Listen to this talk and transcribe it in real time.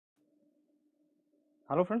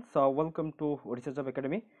Hello friends, welcome to Odisha Job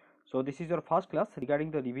Academy. So this is your first class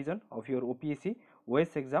regarding the revision of your OPSC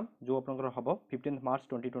OAS exam जो आपनकर हबो 15 मार्च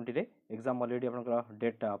 2020 रे exam already आपनकर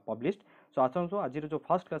date published. सो आछन आज जो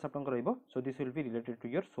first class आपनकर रहइबो. So this will be related to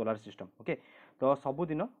your solar system. Okay, तो सब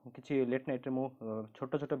दिन किछि लेट नाइट रे मो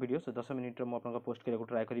छोट छोट वीडियो 10 मिनिट रे मो आपनकर पोस्ट करे को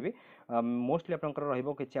ट्राई करिवे. मोस्टली आपनकर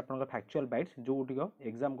रहइबो किछि आपनकर फैक्चुअल बाइट्स जो उटिको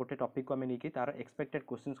एग्जाम गोटे टॉपिक को हमें नेकी तार एक्सपेक्टेड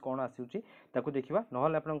क्वेश्चंस कोन आसीउची ताको देखिबा.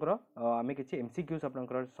 नहले आपनकर आमे किछि एमसीक्यूज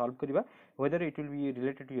आपनकर सॉल्व करिबा, whether it will be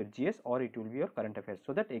related to your GS or it will be your current affairs,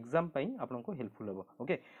 so that exam pai apanko helpful hobo.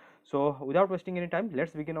 Okay, so without wasting any time,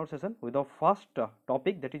 let's begin our session with the first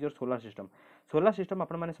topic, that is your solar system. Solar system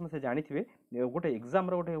आपण माने समस्त जानि थिबे गोटे exam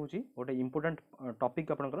रो गोटे होची गोटे important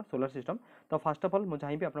topic आपनकर solar system. तो फर्स्ट ऑफ ऑल मु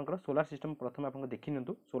चाहिबे आपनकर सोलर सिस्टम प्रथम आपन देखि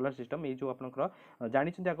नंतु. सोलर सिस्टम ए जो आपनकर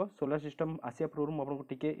जानि छथि आगो सोलर सिस्टम आसिया पूर्व मु आपनको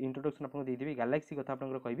टिके इंट्रोडक्शन आपन दे देबी. गैलेक्सी कथा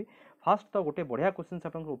आपनकर कहबी. फर्स्ट तो गोटे बढ़िया क्वेश्चंस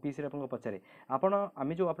आपनकर ओपीसी रे आपन पचारे आपण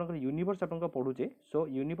आमे जो आपनकर यूनिवर्स आपन पढुचे. सो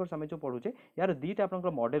यूनिवर्स आमे जो पढुचे यार दीटा आपनकर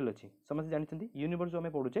मॉडल अछि. समझ जानि छथि यूनिवर्स जो आमे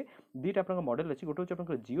पढुचे दीटा आपनकर मॉडल अछि. गोटे होचे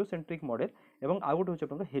आपनकर जियोसेंट्रिक मॉडल एवं आ गोटे होचे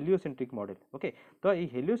आपनकर हेलियोसेंट्रिक मॉडल. ओके, तो ये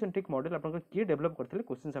हेलियोसेंट्रिक मॉडल आपनकर के डेवलप करथिले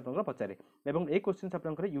क्वेश्चंस आपनकर पचारे एवं ए क्वेश्चंस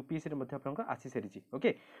आपनकर यूपीएससी रे मध्ये आपनकर आसी सरिछि.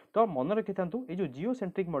 ओके, तो मन रखिथांतु ए जो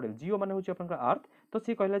जियोसेंट्रिक मॉडल, जियो माने होचे आपनकर अर्थ. तो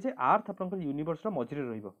से कहला जे अर्थ आपनकर यूनिवर्स रो मझिरे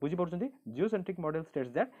रहइबो. बुझि पड़छन्ती. Geocentric model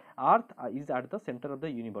states that earth is at the centre of the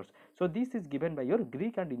universe. So this is given by your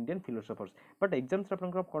Greek and Indian philosophers. But exams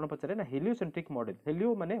आपनकर कोन पचारे ना हेलियोसेंट्रिक मॉडल.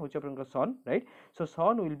 हेलियो माने होचे आपनकर सन, right. So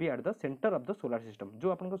sun will be at the centre of the solar system. जो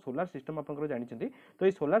आपनकर solar system आपनकर जानि छन्ती. तो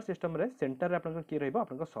ए सोलर सिस्टम रे सेंटर रे आपनकर के रहइबो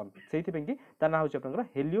आपनकर सन. सेहिति बेंकी ता ना होचे आपनकर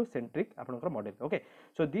हेलियोसेंट्रिक आपनकर model. Okay,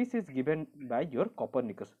 so this is given by your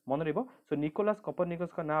Copernicus. मन रहइबो. सो निकोलस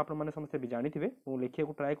कोपरनिकस का ना आपन माने समस्त भी जानि थिबे. मु लेखिया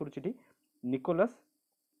को try करूचिटी. Nicholas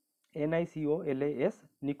NICOLAS,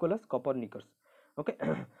 Nicholas Copernicus. Okay,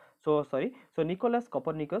 so Nicholas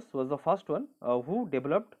Copernicus was the first one who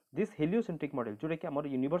developed this heliocentric model जोटा कि हमर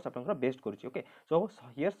यूनिवर्स आपनकर बेस्ड करूची. Okay, so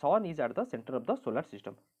here sun is at the centre of the solar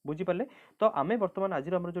system. बुझी परले. तो आमे वर्तमान आज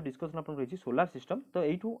हमर जो डिस्कशन आपन रहिची सोलर सिस्टम. तो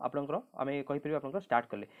एठू आपनकर आमे कहि परिबा आपनकर स्टार्ट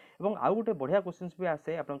करले एवं आ गोटे बढ़िया क्वेश्चंस भी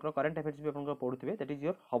आसे आपनकर करंट अफेयर्स भी आपनकर पढुथिबे. दैट इज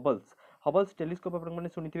योर हबल्स टेलीस्कोप आपन माने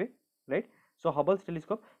सुनिथिबे, राइट. सो हबल्स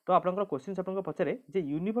टेलीस्कोप. तो आपनकर क्वेश्चंस आपनकर पछरे जे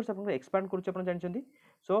यूनिवर्स आपनकर एक्सपांड करूची आपन जानिछन्ती.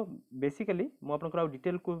 सो बेसिकली मु आपनकर आ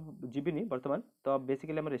डिटेल को जीविनी वर्तमान. तो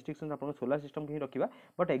बेसिकली हम रेस्ट्रिक्शन आपन सोलर सिस्टम के ही रखिबा.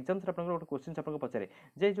 बट एग्जाम्स रे आपन क्वेश्चंस आपन पचारे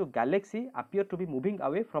जे जो Galaxy appear to be moving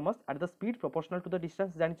away from us at the speed proportional to the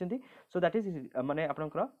distance जानि छन्ती. सो दैट इज माने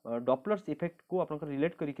आपनकर डॉपलर्स इफेक्ट को आपनकर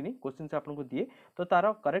रिलेट करिकिनी क्वेश्चंस आपन को दिए. तो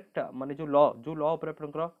तार करेक्ट माने जो लॉ ऊपर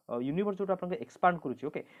आपनकर यूनिवर्स जो आपन एक्सपांड करूची.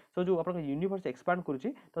 ओके, सो जो आपन यूनिवर्स एक्सपांड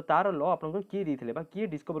करूची तो तार लॉ आपन के दिथिले बा के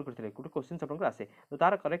डिस्कवर करथिले कोटे क्वेश्चंस आपन आसे. तो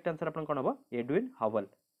तार करेक्ट आंसर आपन कोन हबो एडविन हबल.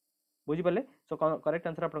 बुझी पाले. सो करेक्ट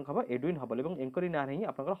आंसर आपन हबो एडविन हबल एवं एंकर ना रही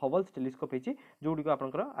आपन हबल्स टेलीस्कोप हेची जोडी को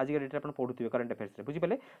आपन आज के डेट आपन पढुथिबे करंट अफेयर्स रे. बुझी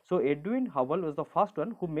पाले. सो Edwin Hubble was the first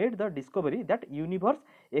one who made the discovery that universe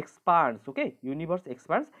expands. Okay, universe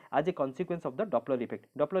expands as a consequence of the Doppler effect.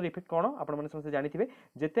 Doppler effect कोन आपन माने समस्त जानि थिबे.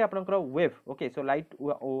 जेते आपन वेव, ओके, सो लाइट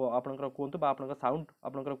आपन कोंतु बा आपन साउंड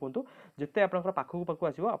आपन कोंतु जेते आपन पाखु पाखु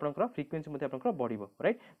आसीबो आपन फ्रीक्वेंसी मध्ये आपन बढ़िबो,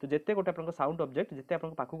 राइट. तो जेते गोटे आपन साउंड ऑब्जेक्ट जेते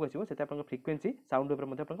आपन पाखु आसीबो सेते आपन फ्रीक्वेंसी साउंड ऊपर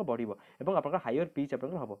मध्ये आपन बढ़िबो एवं आपन हायर पिच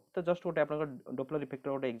आपन हबो. तो जस्ट गोटे आपन डॉपलर इफेक्ट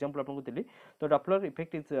गोटे एग्जांपल आपन को दिली. तो Doppler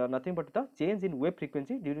effect is nothing but the change in wave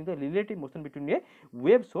frequency during the relative motion between A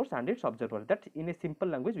wave source and it's observer. That in a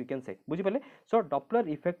simple language we can say. बुझि पाले. सो Doppler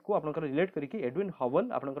effect को आपन relate करके Edwin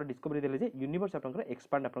Hubble आपन discovery देले जे universe आपन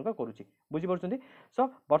expand आपन करूची. बुझि परछन्ती. सो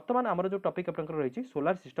वर्तमान हमर जो टॉपिक आपन रहिची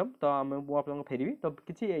सोलर सिस्टम. तो हम आपन फेरिबी. तो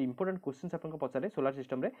किछि इंपोर्टेंट क्वेश्चंस आपन पचारे सोलर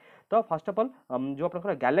सिस्टम रे. तो फर्स्ट ऑफ ऑल जो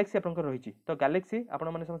आपन गैलेक्सी आपन रहिची. तो गैलेक्सी आपन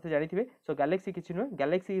माने समस्त जानि थिबे. सो गैलेक्सी किछि न,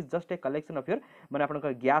 Galaxy is just a collection of your माने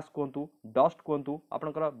आपनकर गैस कोंतु डस्ट कोंतु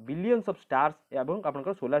आपनकर बिलियंस ऑफ स्टार्स एवं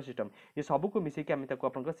आपनकर सोलर सिस्टम ये सब को मिसे के हम ताको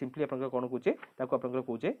आपनकर सिंपली आपनकर कोन कहूचे ताको आपनकर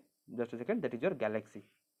कहूचे just a second. That is your Galaxy.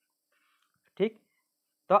 ठीक.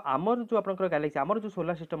 तो आमर जो आपनकर गैलेक्सी आमर जो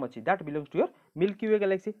सोलर सिस्टम अछि that belongs to your milky way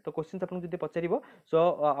Galaxy. तो क्वेश्चन आपन जदि पचारिबो. सो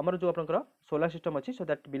आमर जो आपनकर सोलर सिस्टम अछि so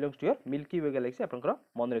that belongs to your milky way Galaxy आपनकर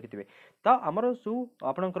मन रखिथिबे. तो आमर जो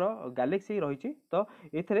आपनकर गैलेक्सी रहिछि तो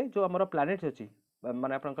एथरे जो आमर प्लैनेट्स अछि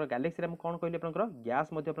माने आपनकर गैलेक्सी रे हम कोन कहले आपनकर गैस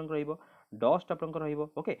मध्ये आपनकर रहइबो, डस्ट आपनकर रहइबो.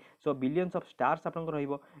 Okay, so billions of stars आपनकर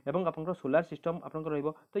रहइबो एवं आपनकर सोलर सिस्टम आपनकर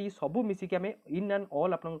रहइबो. तो ये सब मिसी के हमें इन एंड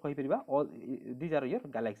ऑल आपनकर कहि परिबा all these are your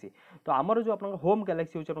Galaxy. तो हमर जो आपनकर होम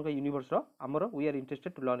गैलेक्सी होछ आपनकर यूनिवर्स रो हमर we are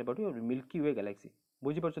interested to learn about your milky way Galaxy.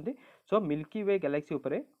 बुझी परछन्ती. सो मिल्की वे गैलेक्सी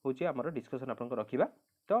ऊपर होछि हमर डिस्कशन आपनकर रखिबा.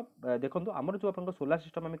 तो देखो आमर जो आप सोलार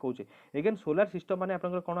सिस्टम आम कहे एगेन सोलार सिस्टम मैंने आप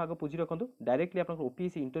कौन आगे बुझी रखु डायरेक्टली आप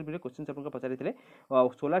ओपीएससी इंटरव्यू क्वेश्चन आप पचारि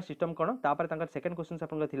सोलार सिस्टम कौन तापर सेकेंड क्वेश्चन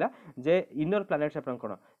आप जे इनर प्लानेट्स आप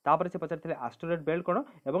कौन तापर से पचारि एस्टेरॉयड बेल्ट कौन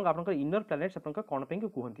और आप इनर प्लानेट्स आप कौन पे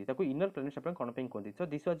कहते इनर प्लानेट्स आप कौन पे कहते so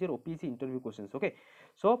this was your OPSC interview question okay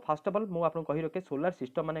so first of all मुझे कही रखे सोलार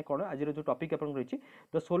सिस्टम माने कौन आज जो टॉपिक आप रही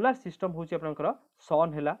तो सोलार सिस्टम हूँ आप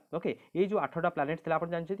सन है ओके ये जो 8टा प्लानेट थे आप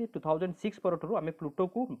जानते 2006 पर आम प्लूटो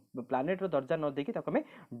को प्लानेट दर्जा न देकी आम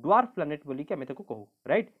ड्वार्फ प्लानेट बोलिक कहू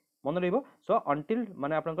राइट मन रही सो अंटिल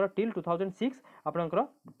माने आपनकर टिल 2006 आपनकर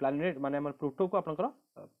प्लानेट माने हमर प्लूटो को आपनकर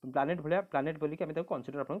प्लानेट भलिया प्लानेट बोलिक आम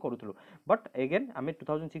कनसीडर आपन करूथलु बट अगेन आम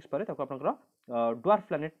 2006 पर आपनकर ड्वार्फ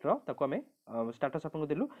प्लानेट रो आम स्टेटस आपन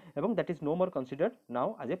देलु एवं that is no more considered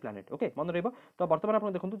now as a planet okay मन रही तो बर्तमान आप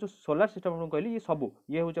देखो जो सोलार सिस्टम आपन कहली ये सब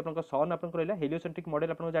ये हूँ आपन सन आपन रहा हेलियोसेंट्रिक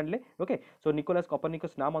मॉडल आप जानले ओके सो निकोलस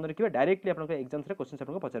कोपर्निकस नाम मन रखिए डायरेक्टली आपन एग्जाम्स रे क्वेश्चन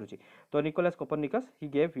आपन पचारुची तो Nicolaus Copernicus he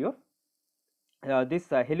gave your this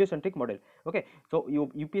heliocentric model okay so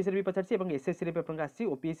UPSC रे भी पचारसी एवं SSC रे भी आपन आसी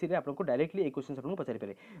OPSC रे आपन को डायरेक्टली ए क्वेश्चन आपन पचारि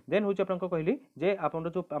पारे देन होच आपन को कहली जे आपन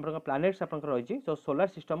जो आपन प्लैनेट्स आपन रही सो सोलार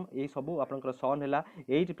सिस्टम ए सब आपन सन हैला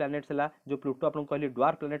 8 प्लैनेट्स हैला जो प्लूटो आपन कहली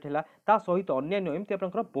ड्वार्फ प्लैनेट हैला ता सहित अन्य एमती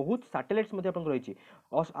आपन बहुत सैटेलाइट्स मध्ये आपन रही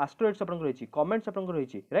एस्टेरॉइड्स आपन रही कमेट्स आपन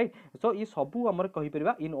रही राइट सो ये सब हमर कहि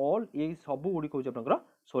परिबा इन ऑल ये सब गुडी कहू आपन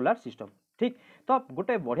सोलार सिस्टम ठीक तो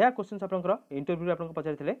गोटे बढ़िया क्वेश्चन आपन इंटरव्यू आपन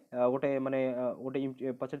पचारि गोटे माने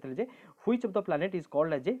गोटे पचारि जे which of the planet is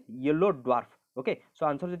called as a yellow dwarf okay so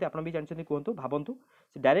answer जदि आपन भी जानछथि कहंतु भाबंतु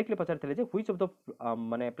से directly पचारि J which of the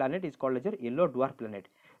माने planet is called as yellow dwarf planet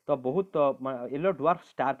तो बहुत yellow dwarf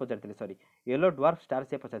star पचारि sorry yellow dwarf star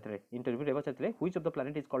से पचारि interview रे पचारि which of the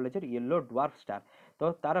planet is called as yellow dwarf star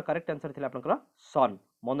तो तार करेक्ट आंसर थिला आपन सन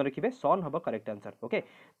मन रखिए सन हम करेक्ट आंसर ओके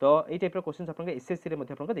तो ये टाइप क्वेश्चन आप एसएससी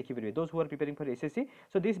रे देखि परिबे those who are preparing for SSC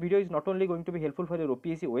so this video is not only going to be helpful for your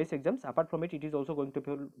OPSC OS exams apart from it is also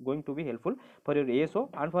going to be helpful for your ASO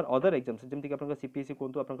and for other exams जेमति कि आपन CPSE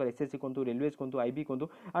कोंतु आपन SSC कोंतु railways कोंतु IB कोंतु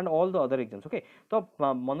and all the other exams okay तो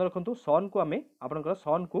मन रखंतु सन को आमे आपन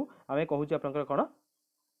सन को आमे कहू जे आपन कोन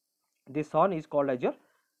the sun is called as your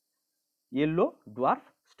yellow dwarf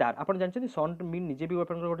star आपन जानछथि सन मीन निजे भी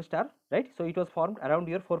आपन गोटे star right so it was formed around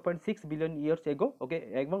year 4.6 billion years ago okay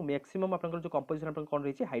एवं मैक्सिमम आपन जो कंपोजिशन आपन कोन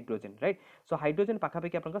रही हाइड्रोजन राइट सो हाइड्रोजन पाखा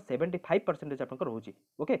पाखी आपन 75% आपन रहउची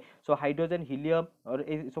ओके सो हाइड्रोजन हीलियम और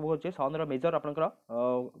ए सब होचे सन रो मेजर आपन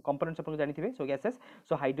कंपोनेंट्स आपन जानिथिबे सो गैसेस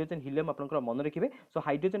सो हाइड्रोजन हीलियम आपन मन रखिबे सो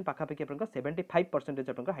हाइड्रोजन पाखा पाखी आपन 75%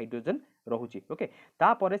 आपन हाइड्रोजन रहउची ओके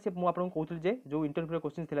ता परे से मु आपन कहउथल जे जो इंटरव्यू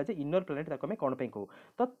क्वेश्चन थिला जे इनर प्लैनेट ताको हम कोन पे कहू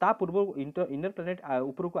तो ता पूर्व इनर प्लैनेट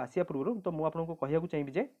को आसिया पूर्व तो मुझे आपको कहूँ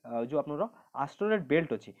चाहिए जे जो आपन एस्टेरॉयड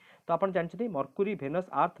बेल्ट अच्छी तो आप जानते मर्क्यूरी भेनस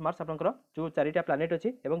अर्थ मार्स आपन जो 4टा प्लैनेट अच्छी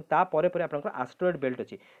और तापर एस्टेरॉयड बेल्ट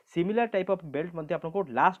अच्छी सिमिलर टाइप ऑफ बेल्ट मध्य आपको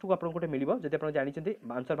लास्ट को आपको गोटे मिल जब आप जानते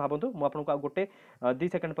आंसर भावतु मुझे गोटे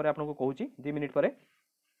 2 सेकंड पर आपको कहूँ 2 मिनट पर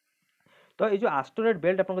तो ये जो एस्टेरॉयड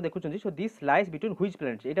बेल्ट आपन देखुछन so this lies between which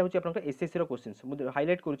planets एटा होची आपन एसएससी रो क्वेश्चंस मु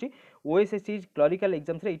हाइलाइट करूची ओएसएससी क्लरिकल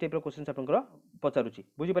एग्जाम्स रे ई टाइप रो क्वेश्चंस आपन पचारुची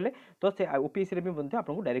बुझि पाले तो से ओपीएससी रे भी बंधे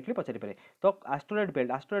आपन डायरेक्टली पचारि पारे तो asteroid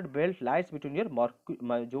belt lies between your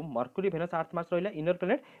जो मर्क्यूरी भेनस अर्थ मार्स रहला इनर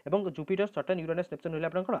प्लैनेट एवं जुपिटर सटर्न यूरेनस नेपच्यून रहला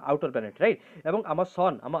आपन आउटर प्लैनेट राइट एवं हम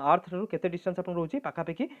सन हम अर्थ रो केते डिस्टेंस आपन रहउची पाखा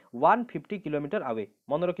पाखी 150 किलोमीटर अवे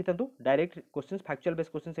मन रखितंतु direct questions factual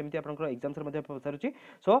based questions एमिति आपन एग्जाम्स रे मध्ये पचारुची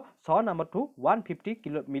सो सन टू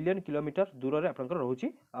 150 मिलियन किलोमीटर दूर रे आपन रहउची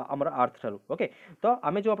हमर अर्थ ठारू ओके तो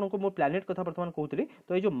आमे जो आपन को मो प्लैनेट कथा वर्तमान कहउतली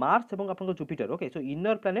तो ये जो मार्स एवं आपन Jupiter okay so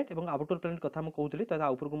inner planet एवं आउटर प्लैनेट कथा मो कहउतली तो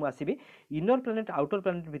ऊपर को मु आसीबी इनर प्लैनेट आउटर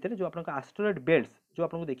प्लैनेट भितर जो आपन एस्टेरॉयड बेल्ट्स जो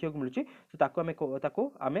आपन को देखियो मिलुची तो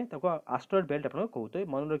ताको आमे एस्टेरॉयड बेल्ट आपन कहू तो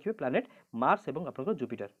मन रखिबे प्लैनेट मार्स एवं आपन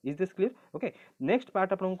Jupiter is this clear okay next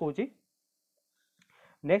part आपन को कहउची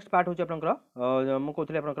नेक्स्ट पार्ट होची आपनकर मु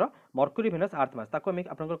कहउतले आपनकर मर्क्यूरी भेनस अर्थ मार्स ताको हम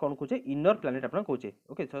आपनकर कोन कहउचे इनर प्लैनेट आपन कहउचे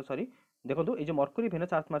ओके सॉरी देखंतु ए जो मर्क्यूरी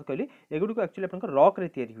भेनस अर्थ मार्स कहली एगुडी को एक्चुअली आपनकर रॉक रे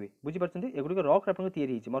तयारी हुए बुझि परछन्ती एगुडी को रॉक रे आपन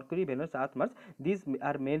तयारी हिची mercury Venus earth Mars this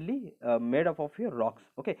are mainly made up of your rocks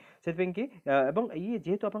okay सेथिं कि एवं ये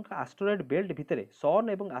जेहेतु आपनकर एस्टेरॉयड बेल्ट भितरे सन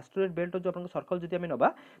एवं एस्टेरॉयड बेल्ट जो आपनकर सर्कल जदि हम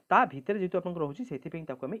नबा ता भितरे जेहेतु आपनकर रहउची सेथिं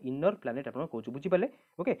ताको हम इनर प्लैनेट आपन कहउछु बुझि पाले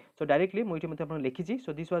ओके सो डायरेक्टली मोइठी मध्ये आपन लिखिची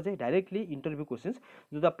so this was a directly interview questions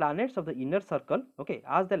the planets of the inner circle, okay,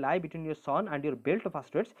 as they lie between your sun and your belt of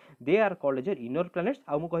asteroids, they are called as your inner planets.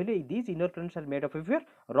 आ मु कहली these inner planets are made up of your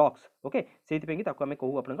rocks, okay, सेति पेंगी ताको हमें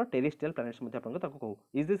कहू आपनका terrestrial planets मध्ये आपनका ताको कहू.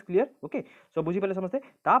 Is this clear? Okay, so बुझी पाले समझते.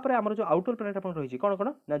 तापर हमर जो आउटर प्लैनेट आपन रही छी कोन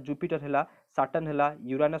कोन ना जुपिटर हैला, साटर्न हैला,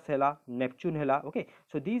 यूरेनस हैला, नेपच्यून हैला, okay,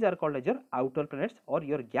 so these are called as your outer planets or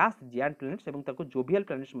your gas giant planets एवं ताको jovial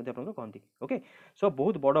planets मध्ये आपन कहंती. Okay, so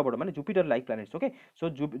बहुत बड़ बड़ माने Jupiter like planets. Okay, so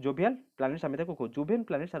jovial planets हमें ताको कहू. jovial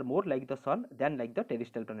planets are more like the sun than like the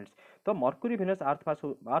terrestrial planets. तो मर्क्यूरी, वेनस,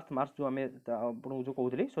 अर्थ, मार्स जो हमें आपन जो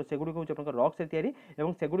कहउतली, so सेगुडी कहू आपन रॉक से तयारी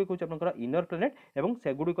एवं सेगुडी कहू आपन इनर प्लैनेट एवं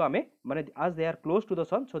सेगुडी को हमें माने as they are close to the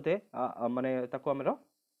sun, so they माने ताको हमरो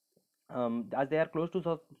as they are close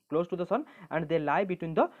to the sun and they lie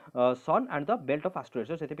between the sun and the belt of asteroids.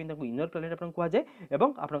 So सेते पिन ताको inner planet आपन को जाय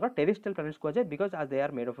एवं आपन टेरेस्ट्रियल प्लैनेट्स को जाय because as they are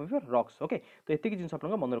made up of your rocks. Okay, तो एति कि जिंस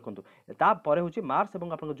आपन मन रखंतु. ता परे होची मार्स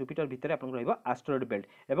एवं आपन जुपिटर भितरे आपन रहइबो एस्टेरॉइड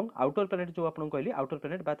बेल्ट एवं आउटर प्लैनेट जो आपन कहली आउटर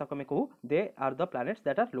प्लैनेट बा ताको हम कहू they are the planets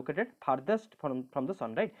that are located farthest from the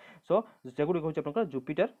sun, right. सो सेगुडी कहू आपन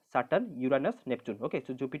Jupiter, साटर्न, Uranus, Neptune. Okay,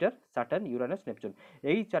 so Jupiter, साटर्न, Uranus, Neptune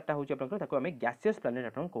एई चारटा होची आपन ताको हम गैसियस प्लैनेट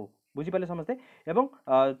आपन कहू. बुझी पाले समझते. एवं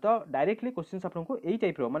तो डायरेक्टली क्वेश्चंस आपन को एई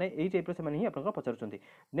टाइप रो माने एई टाइप रो से माने ही आपन को पचारछंती.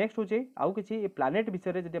 नेक्स्ट होचे आउ किछि प्लैनेट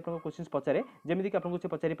विषय रे जदि आपन को क्वेश्चंस पचारे जेमिति कि आपन को से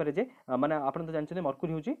पचारि पारे जे माने आपन तो जानछन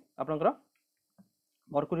मर्क्यूरी होची आपन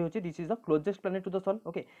मर्क्यूरी होची this is the closest planet to the sun.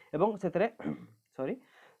 Okay, एवं सेतरे सॉरी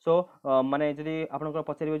सो माने जदि आपन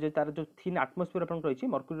पचारिबो जे तार जो थिन एटमॉस्फेयर आपन रहिछि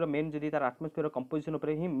मर्क्यूरी मेन जदि तार एटमॉस्फेयर कंपोजिशन ऊपर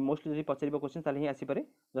ही मोस्टली जदि पचारिबो क्वेश्चन ताले ही आसी पारे.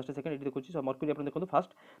 Just a second eighty देखुछि. So mercury आपन देखंतु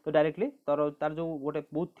फर्स्ट तो डायरेक्टली तार जो गोटे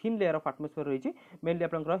बहुत थिन लेयर ऑफ एटमॉस्फेयर रहिछि मेनली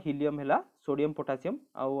आपन हीलियम हैला, सोडियम, पोटेशियम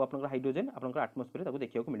आउ आपन हाइड्रोजन आपन एटमॉस्फेयर ताको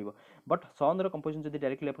देखियो को मिलिबो. बट सन रो कंपोजिशन जदि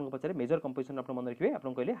डायरेक्टली आपन पचारे मेजर कंपोजिशन आपन मन रखिबे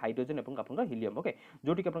आपन कहले हाइड्रोजन एवं आपन हीलियम. ओके,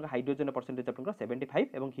 जोटी कि आपन हाइड्रोजन परसेंटेज आपन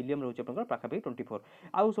 75 एवं हीलियम रहउछि आपन पाखापि 24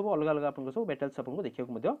 आउ सब अलग अलग आपन सब मेटल्स आपन देखियो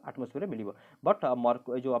को मध्य एटमॉस्फेयर मिलिबो. बट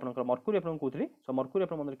जो आपन मर्क्यूरी आपन कहउतली, सो मर्क्यूरी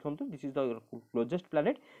आपन मन रखंतु this is the closest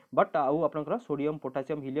planet. But आउ आपन सोडियम,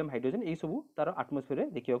 पोटेशियम, हीलियम, हाइड्रोजन ए सब तार एटमॉस्फेयर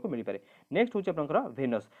देखियो को मिलि पारे. नेक्स्ट होछि आपन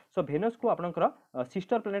वेनस. सो वेनस को आपन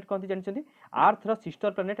सिस्टर प्लैनेट कहंती जानछंती. अर्थ रो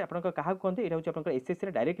सिस्टर प्लैनेट आपन काहा कहंती एटा होछि आपन एसएससी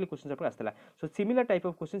रे डायरेक्टली क्वेश्चन आपन आस्तला. So similar type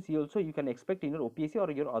of questions you can expect in your OPSC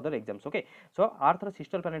और your other exams. Okay, so earth row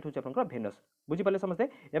sister planet होछि आपन वेनस. बुझि पाले समझते.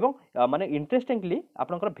 एवं माने इंटरेस्टिंगली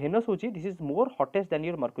आपन वेनस होछि this is more hottest then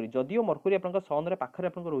your mercury. जदियो mercury आपन सन रे पाखरे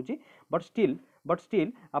आपन रहउछि बट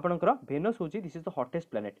स्टिल आपन वेनस होछि this is the hottest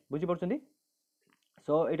planet. बुझि परछंती.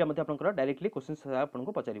 सो एटा मध्ये आपन डायरेक्टली क्वेश्चंस आपन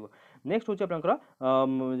को पचारिबो. नेक्स्ट होछि आपन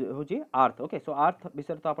होछि अर्थ. ओके, सो अर्थ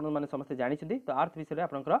विषय तो आपन माने समस्त जानि छथि. तो अर्थ विषय रे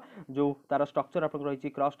आपन जो तार स्ट्रक्चर आपन रहिछि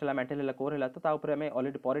क्रस्ट हैला, मेंटल हैला, कोर हैला, तो ता ऊपर हमें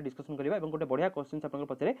ऑलरेडी परे डिस्कशन करिबा. एवं गोटे बढ़िया क्वेश्चंस आपन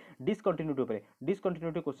पचारे डिसकंटिन्यूटी ऊपर.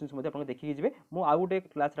 डिसकंटिन्यूटी क्वेश्चंस मध्ये आपन देखि जिवे. मु आ गुटे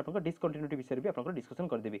क्लास रे आपन डिसकंटिन्यूटी विषय रे भी आपन डिस्कशन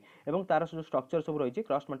कर देबी. एवं तार जो स्ट्रक्चर सब रहिछि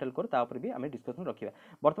क्रस्ट, मेंटल, कोर ता ऊपर भी हमें डिस्कशन रखिबा.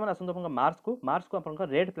 वर्तमान आसन आपन मार्स को आपन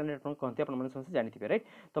रेड प्लैनेट आपन कहंती आपन माने समस्त जानिथिबे, राइट.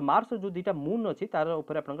 तो मार्स जो दुईटा मून अछि तार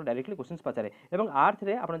ऊपर आपन डायरेक्टली क्वेश्चंस पचारे. एवं अर्थ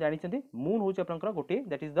रे आपन जानि छथि मून होछि आपन गोटे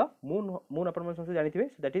दैट इज द मून आपन माने समस्त जानिथिबे.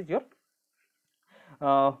 So that is your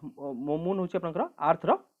moon होछि आपन अर्थ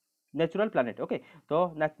रो नेचुरल प्लैनेट. ओके, तो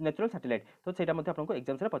नेचुरल सैटेलाइट तो सेटा मध्ये आपन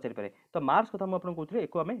एग्जाम्स रे पचारि पारे. तो मार्स कथा हम आपन कहउथले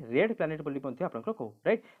एको हमें रेड प्लैनेट बोली मध्ये आपन कहू,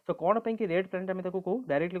 राइट. सो कोन पे कि रेड प्लैनेट हमें ताको कहू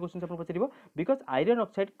डायरेक्टली क्वेश्चन आपन पचारिबो बिकॉज़ आयरन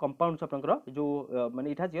ऑक्साइड कंपाउंड्स आपन जो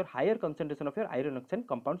माने it has your higher concentration of your iron oxide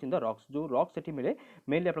compounds in the rocks. जो रॉक्स सेठी मिले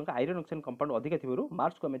मेनली आपन आयरन ऑक्साइड कंपाउंड अधिक थिबरु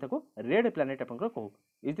मार्स को हमें ताको रेड प्लैनेट आपन कहू.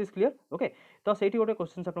 Is this clear? ओके, तो सेठी गोटे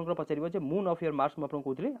क्वेश्चन आपन पचारिबो जे मून ऑफ योर मार्स आपन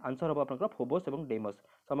कहउथले आंसर हो आपन फोबोस एवं डेमस.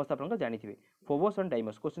 समस्त आपन जानिथिबे फोबोस एंड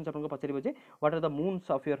डेमस क्वेश्चन आपन पचारिबो जे what are the moons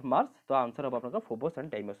of your Mars. तो आंसर अब आपन Phobos and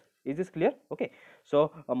डेमस. Is this clear? Okay, सो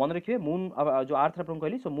मन रखिए मून जो अर्थ आपन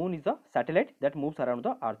कहली. सो moon is the satellite that moves around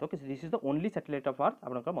the earth. Okay, this is the only satellite of earth.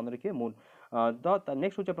 आपन मन रखिए मून. द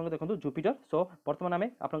नेक्स्ट होचे आपन देखंतु जुपिटर. सो वर्तमान हमें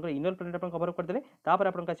आपन इनर प्लैनेट आपन कवर कर देले. तापर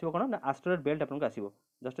आपन आसीबो कोन ना एस्टेरॉइड बेल्ट आपन आसीबो.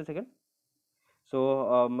 Just a second. सो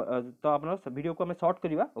तो आपन वीडियो को हमें शॉर्ट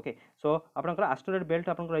करिवा. ओके, सो आपन एस्टेरॉइड बेल्ट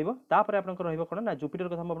आपन रहइबो. तापर आपन रहइबो कोन ना जुपिटर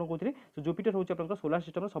कथा हम आपन कहउथि. सो जुपिटर होचे आपन सोलर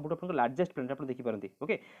सिस्टम रो सबुठ आपन लार्जेस्ट प्लैनेट आपन देखि परंती.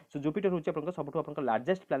 ओके, सो जुपिटर होचे आपन सबुठ आपन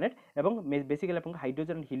लार्जेस्ट प्लैनेट एवं बेसिकली आपन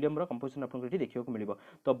hydrogen and helium row composition आपन एठी देखियो को मिलिबो.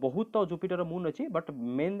 तो बहुत तो जुपिटर रो मून अछि बट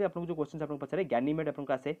मेनली आपन जो क्वेश्चंस आपन पछारे गैनीमेड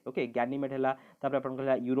आपन आसे. ओके, गैनीमेड हैला तापर आपन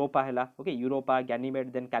कहला यूरोपा हैला. Okay, Europa,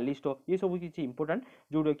 Ganymede, then Callisto ये सब किछि इंपोर्टेंट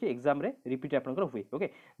जोडो कि एग्जाम रे रिपीट आपन हुए.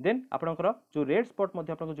 ओके, देन आपन जो रेड स्पॉट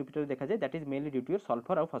मध्ये आपन जुपिटर देखा जाए that is mainly due to your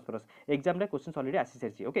sulphur और फास्फोरस. एग्जाम रे क्वेश्चंस ऑलरेडी आसी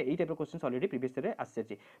सरछि. ओके, एई टाइप रो क्वेश्चंस ऑलरेडी प्रीवियस रे आसी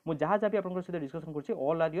सरछि. मु जहां जहां भी आपन सहित डिस्कशन करछि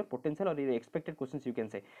ऑल आर योर पोटेंशियल और your expected questions you can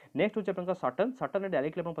say. Next होछि आपन सटर्न. सटर्न रे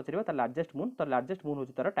डायरेक्टली आपन पछरिबा त लार्जेस्ट मून. तो लार्जेस्ट मून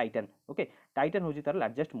होछि तार टाइटन. ओके, टाइटन होछि तार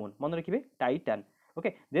लार्जेस्ट मून. मन रखिबे टाइटन. ओके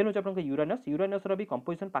देन होची आपन यूरानस यूरानस रो भी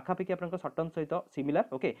कंपोजिशन पाखापाखि आपन सटन सहित सिमिलर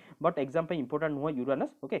ओके बट एग्जाम पे इंपोर्टेंट नुह यूरानस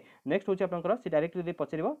ओके नेक्स्ट होची आपन से डायरेक्ट जदी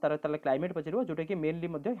पचरिबो तार ताले क्लाइमेट पचरिबो जोटा कि मेनली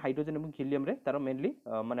मध्ये हाइड्रोजन एवं हीलियम रे तार मेनली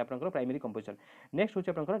माने आपन प्राइमरी कंपोजिशन नेक्स्ट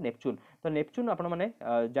होची आपन नेपच्यून तो नेपच्यून आपन माने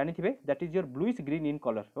जानिथिबे that is your bluish green in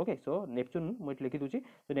colour okay so Neptune मु लिखि दुची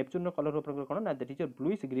तो नेपच्यून रो कलर आपन कोन ना that is your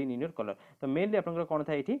bluish green in your colour तो मेनली आपन कोन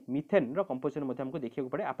था एठी मिथेन रो कंपोजिशन मध्ये हमको देखिया को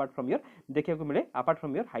पड़े अपार्ट फ्रॉम योर देखिया को मिले apart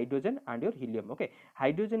from your hydrogen and your helium okay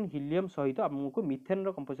hydrogen helium सहित हमको मिथेन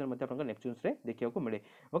रो कंपोजिशन मध्ये आपन नेपच्यून रे देखिया को मिले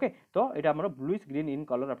ओके तो एटा हमर ब्लूइश ग्रीन इन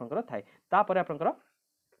कलर आपन थाए ता परे आपन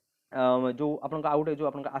जो आपन आउट जो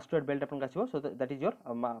आपन एस्टेरॉयड बेल्ट आपन आसीबो सो दैट इज योर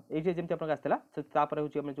ए जे जेमति आपन आस्तला सो ता परे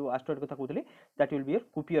होची हम जो एस्टेरॉयड कथा कहउतली that will be your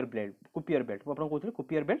Kuiper belt आपन कहउतली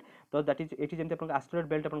कुपियर बेल्ट तो दैट इज एठी जेमति आपन एस्टेरॉयड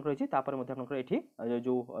बेल्ट आपन रहिछि ता परे मध्ये आपन एठी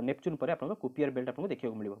जो नेपच्यून परे आपन कुपियर बेल्ट आपन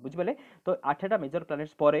देखियो मिलिबो बुझि पाले तो 8टा मेजर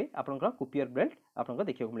प्लैनेट्स परे आपन कुपियर बेल्ट आपन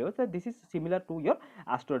देखियो मिलिबो so this is similar to your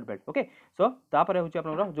asteroid belt okay so ता परे होची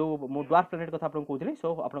आपन जो ड्वार्फ प्लैनेट कथा आपन कहउतली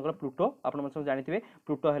सो आपन प्लूटो आपन सब जानिथिबे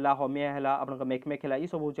प्लूटो हैला होमिया हैला आपन मेकमेक हैला ई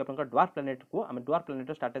सब होची आपन ड्वार्फ प्लैनेट को हम ड्वार्फ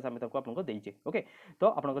प्लैनेट स्टेटस हम तको आपन देइचे ओके तो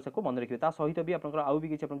आपन को मन रखिबे ता सहित भी आपन आउ भी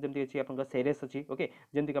किछ आपन जेमति अछि आपन सेरेस अछि ओके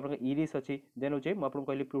जेमति आपन इरिस अछि देन होचे म आपन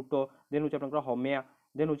कहली प्लूटो देन होचे आपन होमिया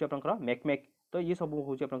देन होचे आपन मेकमेक तो ये सब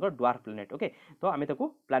होची आपन ड्वार्फ प्लैनेट ओके तो आमे तको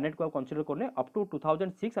प्लैनेट को कंसीडर करने अप टू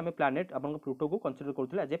 2006 आमे प्लैनेट आपन प्लूटो को consider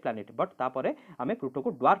करथले as a planet but ता परे आमे प्लूटो को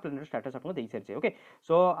ड्वार्फ प्लैनेट स्टेटस आपन देइ सरछे ओके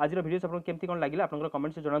सो आज रो वीडियोस आपन केमति कोन लागिला आपन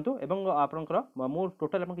कमेंट से जणांतु एवं आपन मो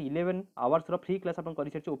टोटल आपन 11 आवर्स रो फ्री क्लास आपन करि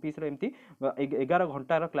सरछे ओपीएस रो एमति 11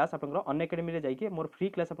 घंटा रो क्लास आपन अनएकेडमी रे जाइके मोर फ्री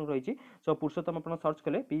क्लास आपन रहिछि सो पुरुषोत्तम आपन सर्च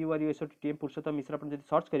कले PYQs पुरुषोत्तम मिश्र आपन जदि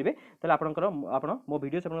सर्च करिवे तले आपन मो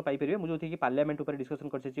वीडियोस आपन पाई परिवे मु जोथि कि पार्लियामेंट ऊपर डिस्कशन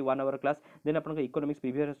करछि 1 आवर क्लास देन आपन economics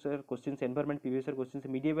previous year questions environment previous year questions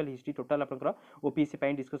medieval history total आपन ओपीएससी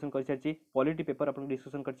पाई डिस्कशन कर सरछि पॉलिटी पेपर आपन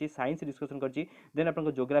डिस्कशन करछि साइंस डिस्कशन करछि देन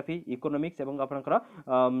आपन ज्योग्राफी इकोनॉमिक्स एवं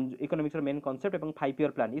आपन इकोनॉमिक्स रो मेन कांसेप्ट एवं 5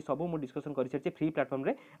 ईयर प्लान ई सब मु डिस्कशन कर सरछि फ्री प्लेटफॉर्म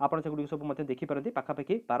रे आपन सेगुडी सब मते देखि परंती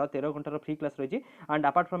पाखापाखि 12-13 घंटा रो फ्री क्लास रहिछि एंड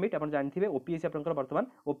अपार्ट फ्रॉम इट आपन जानथिबे ओपीएससी आपन वर्तमान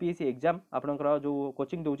ओपीएससी एग्जाम आपन जो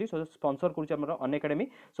कोचिंग दोछि सो स्पॉन्सर करूछि हमर अनएकेडमी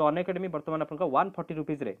सो अनएकेडमी वर्तमान आपन 140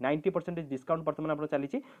 रुपीस रे 90% डिस्काउंट वर्तमान आपन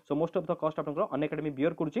चलिछि so most of the cost आपन अनएकेडमी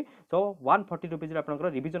बियर करूछि सो 140 रुपीस रे आपन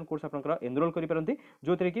रिवीजन कोर्स आपन एनरोल करि परंती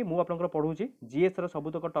जोतरे कि मु आपन पढौछि जीएस रो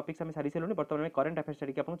सबुतक टॉपिक्स हम सारि सेलुनी वर्तमान करंट अफेयर्स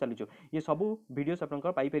स्टडी के आपन चलिछु ये सब वीडियोस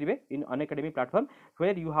आपन पाई परिबे इन Unacademy platform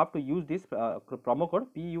where you have to use this promo code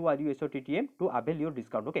PYQs to avail your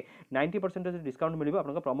discount okay 90% discount मिलिबो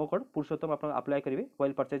आपन प्रोमो कोड पुरुषोत्तम आपन अप्लाई करिवे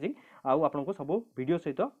व्हाइल परचेजिंग आउ आपन को सब वीडियो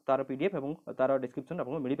सहित तार पीडीएफ एवं तार डिस्क्रिप्शन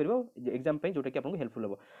आपन मिलि परिबो एग्जाम पे जोटा कि आपन हेल्पफुल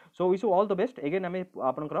हो so wish you all the best again हमें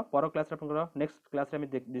आपन पर क्लास आपन नेक्स्ट क्लास रे हम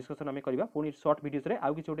डिस्कशन हमें करबा पुनी शॉर्ट वीडियोस रे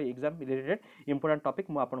आउ किछ ओटे एग्जाम रिलेटेड इंपोर्टेंट टॉपिक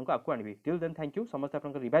मु आपन को आकु आनिबी टिल देन थैंक यू समस्त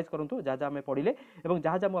आपन रिवाइज करंतु जा हमें पढिले एवं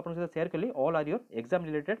जा मु आपन साथ शेयर करली all are your exam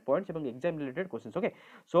related points एवं exam related questions okay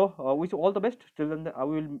so wish you all the best till then I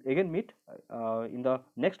will again meet in the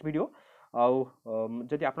next video आउ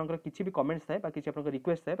जदि आपनकर किछि भी कमेंट्स थाए बा किछि आपनकर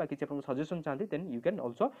रिक्वेस्ट थाए बा किछि आपनकर सजेशन चाहती देन यू कैन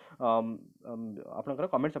आल्सो आपनकर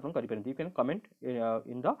कमेंट्स आपन करि परंती you can comment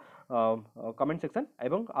in the comment section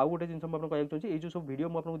एवं आउ गोटे जिंस हम आपन कहय चाहूची ए जो सब वीडियो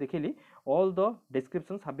म आपन देखिली all the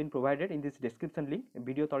descriptions have been provided in this description link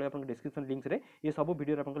video तळे आपन डिस्क्रिप्शन लिंक्स रे ये सब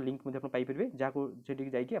वीडियो रे आपन लिंक मध्ये आपन पाई परबे जा को जेटी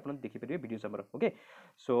जाई कि आपन देखि परबे वीडियोस हमर okay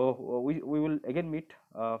so we will again meet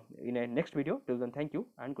in A next video till then thank you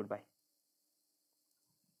and good bye.